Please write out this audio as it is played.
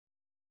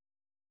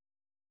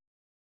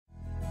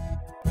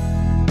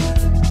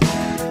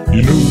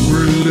You know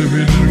we're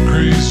living in a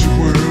crazy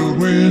world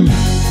when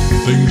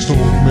things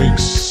don't make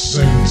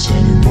sense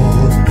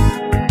anymore.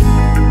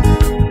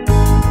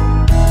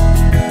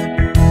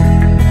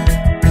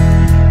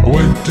 I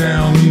went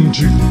down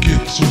to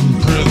get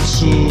some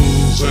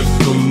pretzels at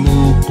the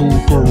local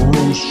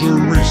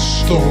grocery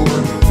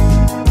store.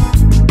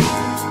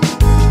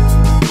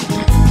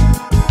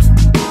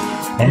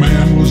 A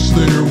man was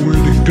there with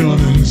a gun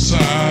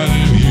inside,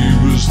 and he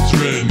was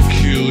threatening to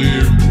kill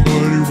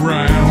everybody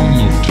around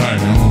the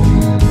town.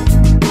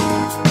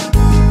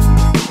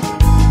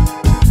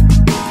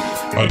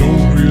 I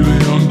don't really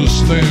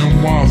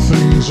understand why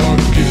things are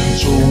getting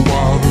so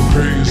wild and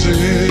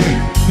crazy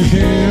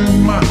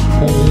in my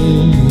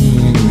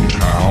hometown.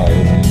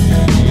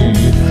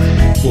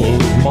 But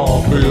my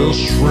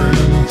best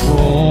friend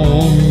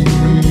from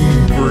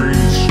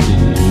grade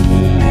school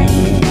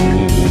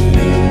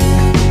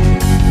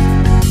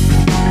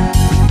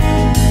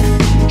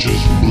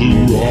just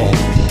blew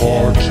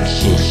apart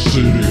the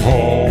city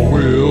hall.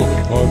 Well,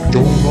 I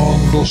don't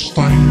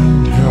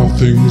understand how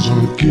things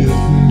are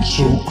getting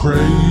so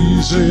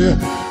crazy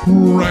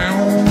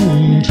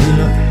round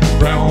here,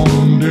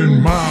 round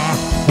in my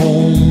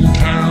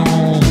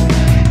hometown.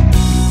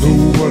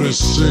 Nobody's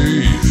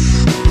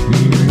safe,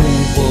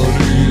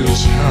 nobody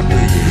is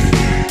happy.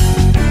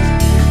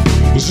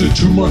 Is it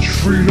too much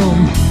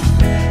freedom?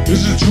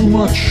 Is it too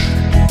much?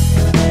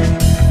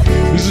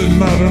 Is it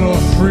not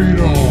enough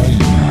freedom?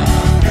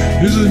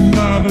 Is it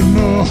not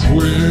enough?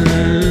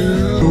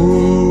 Well,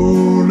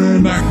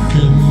 then I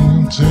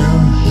can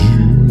tell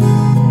you,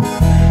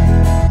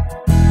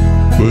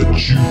 but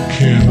you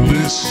can't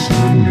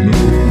listen,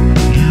 no,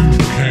 you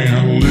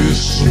can't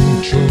listen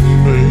to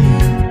me.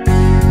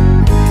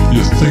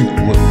 You think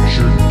what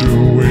you're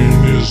doing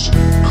is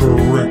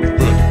correct,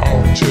 but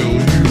I'll tell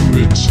you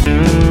it's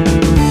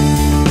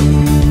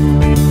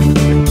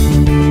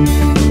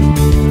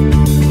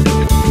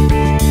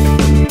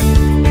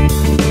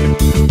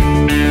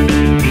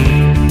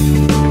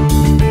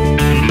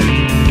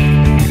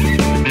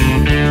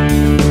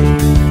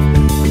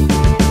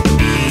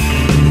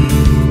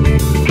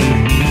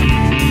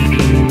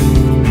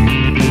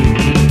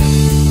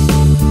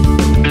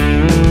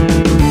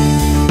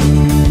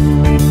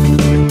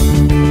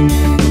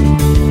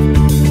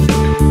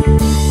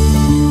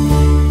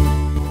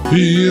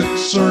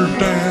it's our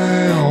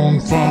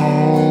downfall.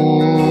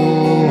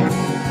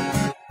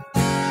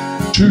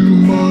 Too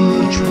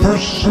much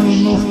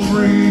personal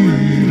freedom.